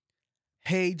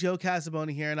Hey, Joe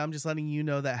Casabona here, and I'm just letting you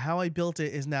know that How I Built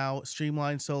It is now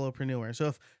Streamlined Solopreneur. So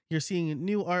if you're seeing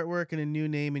new artwork and a new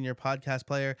name in your podcast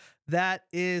player, that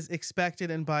is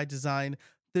expected and by design.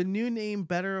 The new name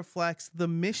better reflects the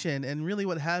mission and really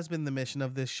what has been the mission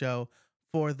of this show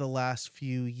for the last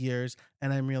few years,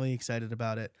 and I'm really excited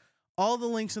about it. All the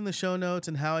links in the show notes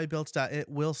and howibuilt.it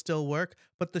will still work,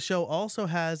 but the show also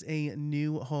has a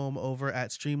new home over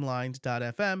at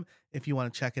streamlined.fm if you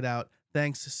want to check it out.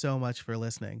 Thanks so much for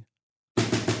listening.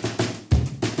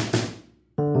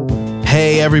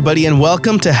 Hey everybody, and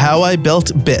welcome to How I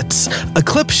Built Bits, a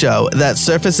clip show that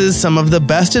surfaces some of the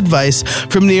best advice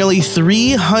from nearly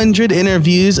 300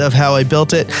 interviews of how I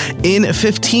built it in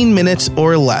 15 minutes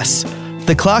or less.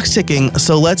 The clock's ticking,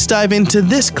 so let's dive into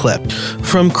this clip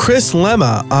from Chris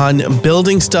Lema on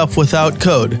building stuff without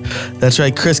code. That's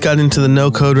right, Chris got into the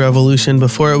no-code revolution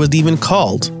before it was even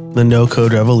called the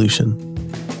no-code revolution.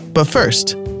 But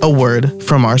first, a word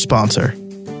from our sponsor.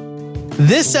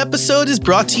 This episode is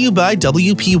brought to you by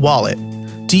WP Wallet.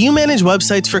 Do you manage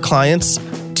websites for clients?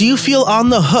 Do you feel on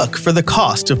the hook for the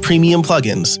cost of premium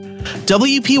plugins?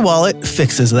 WP Wallet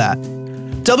fixes that.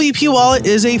 WP Wallet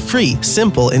is a free,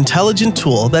 simple, intelligent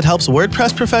tool that helps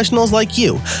WordPress professionals like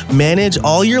you manage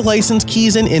all your license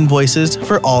keys and invoices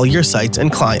for all your sites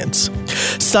and clients.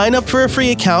 Sign up for a free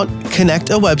account,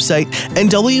 connect a website, and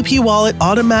WP Wallet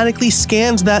automatically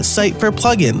scans that site for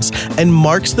plugins and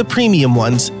marks the premium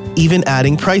ones, even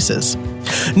adding prices.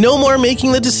 No more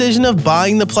making the decision of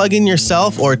buying the plugin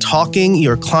yourself or talking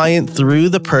your client through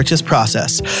the purchase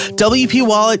process. WP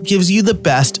Wallet gives you the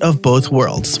best of both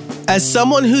worlds. As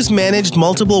someone who's managed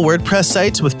multiple WordPress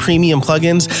sites with premium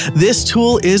plugins, this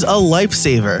tool is a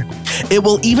lifesaver. It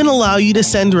will even allow you to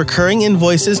send recurring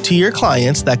invoices to your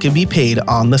clients that can be paid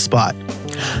on the spot.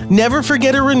 Never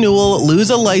forget a renewal,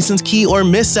 lose a license key, or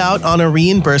miss out on a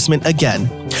reimbursement again.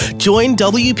 Join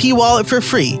WP Wallet for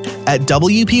free at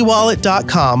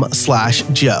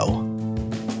wpwallet.com/Joe.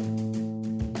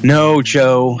 No,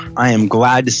 Joe, I am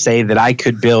glad to say that I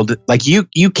could build, like you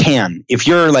can, if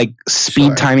you're like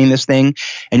speed timing this thing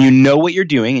and you know what you're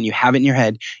doing and you have it in your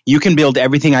head, you can build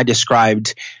everything I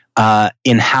described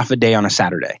in half a day on a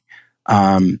Saturday.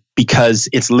 Because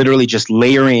it's literally just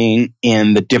layering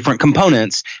in the different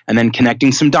components and then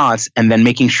connecting some dots and then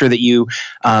making sure that you,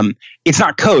 it's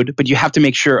not code, but you have to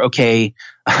make sure, okay,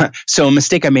 so a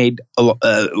mistake I made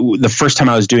the first time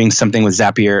I was doing something with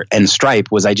Zapier and Stripe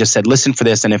was I just said, listen for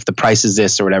this, and if the price is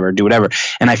this or whatever, do whatever.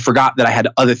 And I forgot that I had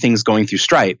other things going through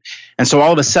Stripe. And so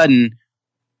all of a sudden,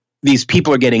 these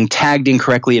people are getting tagged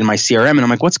incorrectly in my CRM, and I'm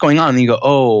like, what's going on? And you go,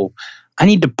 oh, I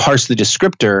need to parse the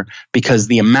descriptor because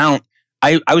the amount,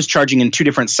 I was charging in two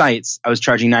different sites. I was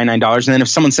charging $99. And then if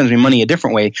someone sends me money a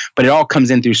different way, but it all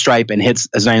comes in through Stripe and hits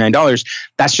as $99,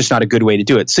 that's just not a good way to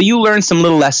do it. So you learn some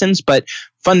little lessons, but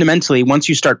fundamentally, once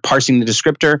you start parsing the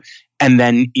descriptor and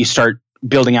then you start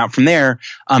building out from there,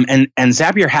 and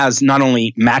Zapier has not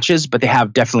only matches, but they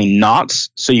have definitely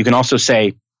nots. So you can also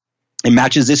say, it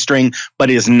matches this string, but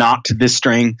it is not this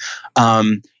string.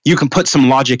 You can put some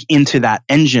logic into that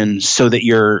engine so that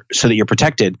you're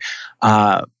protected.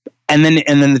 And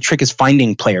then the trick is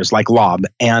finding players like Lob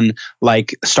and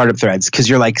like Startup Threads, because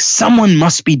you're like, someone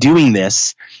must be doing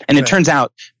this. And it turns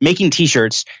out making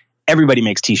t-shirts, everybody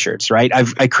makes t-shirts, right?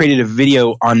 I created a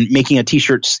video on making a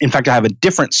t-shirt. In fact, I have a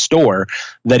different store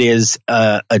that is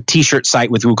a t-shirt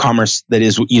site with WooCommerce that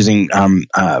is using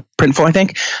Printful, I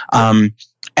think.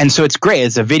 And so it's great.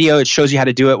 It's a video. It shows you how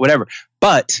to do it, whatever.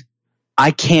 But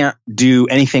I can't do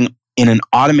anything in an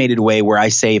automated way where I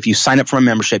say, if you sign up for a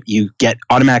membership, you get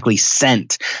automatically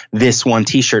sent this one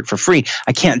t-shirt for free.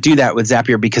 I can't do that with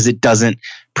Zapier because it doesn't,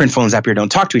 Printful and Zapier don't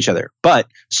talk to each other, but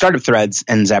Startup Threads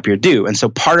and Zapier do. And so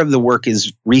part of the work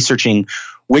is researching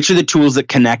which are the tools that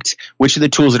connect, which are the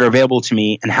tools that are available to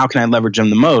me, and how can I leverage them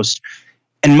the most.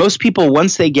 And most people,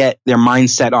 once they get their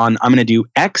mindset on, I'm going to do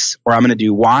X or I'm going to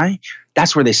do Y,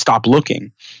 that's where they stop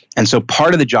looking. And so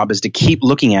part of the job is to keep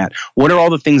looking at what are all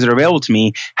the things that are available to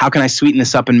me? How can I sweeten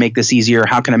this up and make this easier?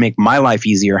 How can I make my life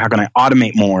easier? How can I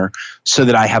automate more so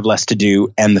that I have less to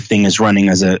do and the thing is running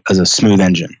as a smooth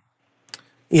engine?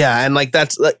 Yeah, and like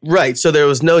that's right. So there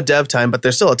was no dev time, but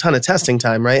there's still a ton of testing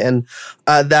time, right? And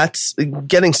that's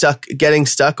getting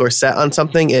stuck or set on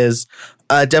something is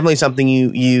definitely something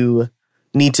you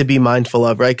need to be mindful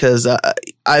of, right? Because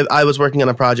I was working on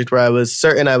a project where I was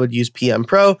certain I would use PM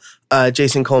Pro.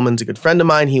 Jason Coleman's a good friend of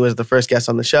mine. He was the first guest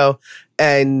on the show.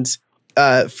 And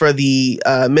for the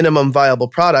minimum viable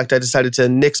product, I decided to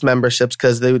nix memberships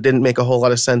because they didn't make a whole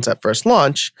lot of sense at first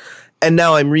launch. And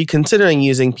now I'm reconsidering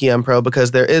using PM Pro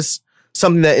because there is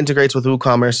something that integrates with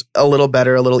WooCommerce a little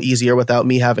better, a little easier without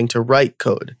me having to write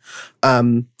code.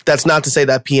 That's not to say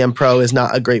that PM Pro is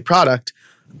not a great product,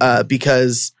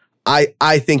 because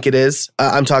I think it is.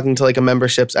 I'm talking to like a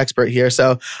memberships expert here.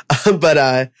 So,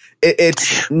 but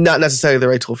it's not necessarily the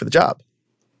right tool for the job.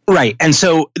 Right. And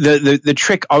so the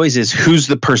trick always is who's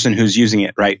the person who's using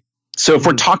it, right? So if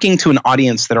we're talking to an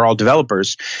audience that are all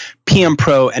developers, PM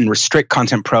Pro and Restrict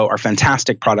Content Pro are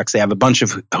fantastic products. They have a bunch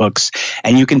of hooks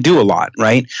and you can do a lot,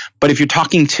 right? But if you're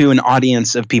talking to an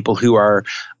audience of people who are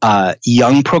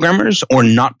young programmers or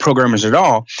not programmers at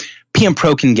all, PM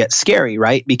Pro can get scary,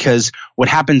 right? Because what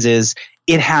happens is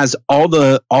it has all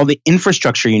the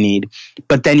infrastructure you need,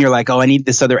 but then you're like, oh, I need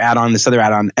this other add-on.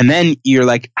 And then you're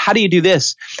like, how do you do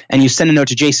this? And you send a note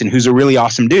to Jason, who's a really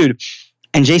awesome dude.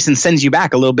 And Jason sends you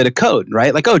back a little bit of code,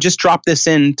 right? Like, oh, just drop this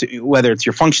in to whether it's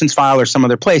your functions file or some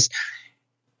other place.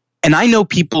 And I know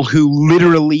people who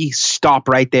literally stop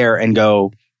right there and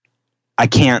go, I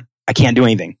can't do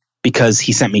anything because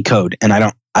he sent me code.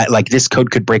 And like this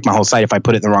code could break my whole site if I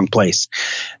put it in the wrong place.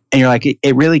 And you're like,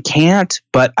 it really can't,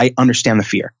 but I understand the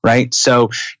fear, right? So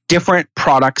different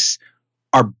products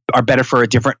are better for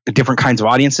different kinds of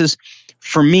audiences.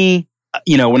 For me,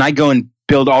 when I go and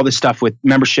build all this stuff with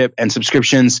membership and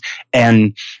subscriptions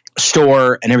and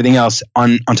store and everything else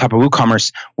on top of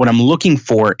WooCommerce, what I'm looking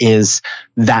for is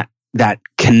that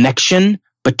connection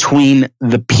between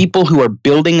the people who are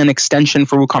building an extension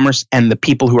for WooCommerce and the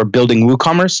people who are building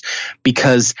WooCommerce,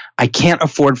 because I can't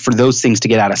afford for those things to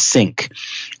get out of sync.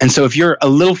 And so if you're a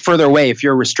little further away, if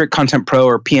you're a Restrict Content Pro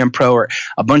or PM Pro or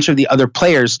a bunch of the other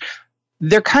players,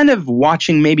 they're kind of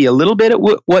watching maybe a little bit at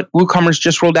what WooCommerce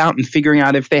just rolled out and figuring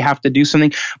out if they have to do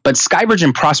something. But Skybridge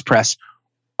and Prospress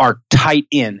are tight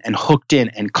in and hooked in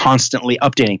and constantly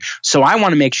updating. So I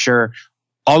want to make sure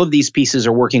all of these pieces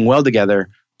are working well together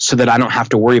so that I don't have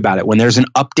to worry about it. When there's an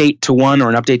update to one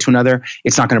or an update to another,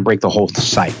 it's not going to break the whole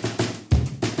site.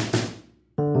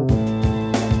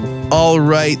 All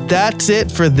right, that's it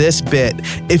for this bit.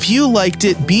 If you liked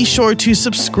it, be sure to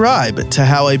subscribe to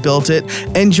How I Built It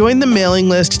and join the mailing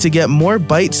list to get more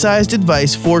bite-sized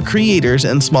advice for creators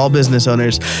and small business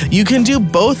owners. You can do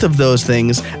both of those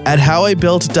things at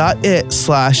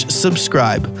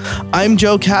howibuilt.it/subscribe. I'm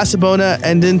Joe Casabona,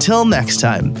 and until next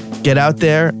time, get out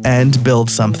there and build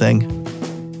something.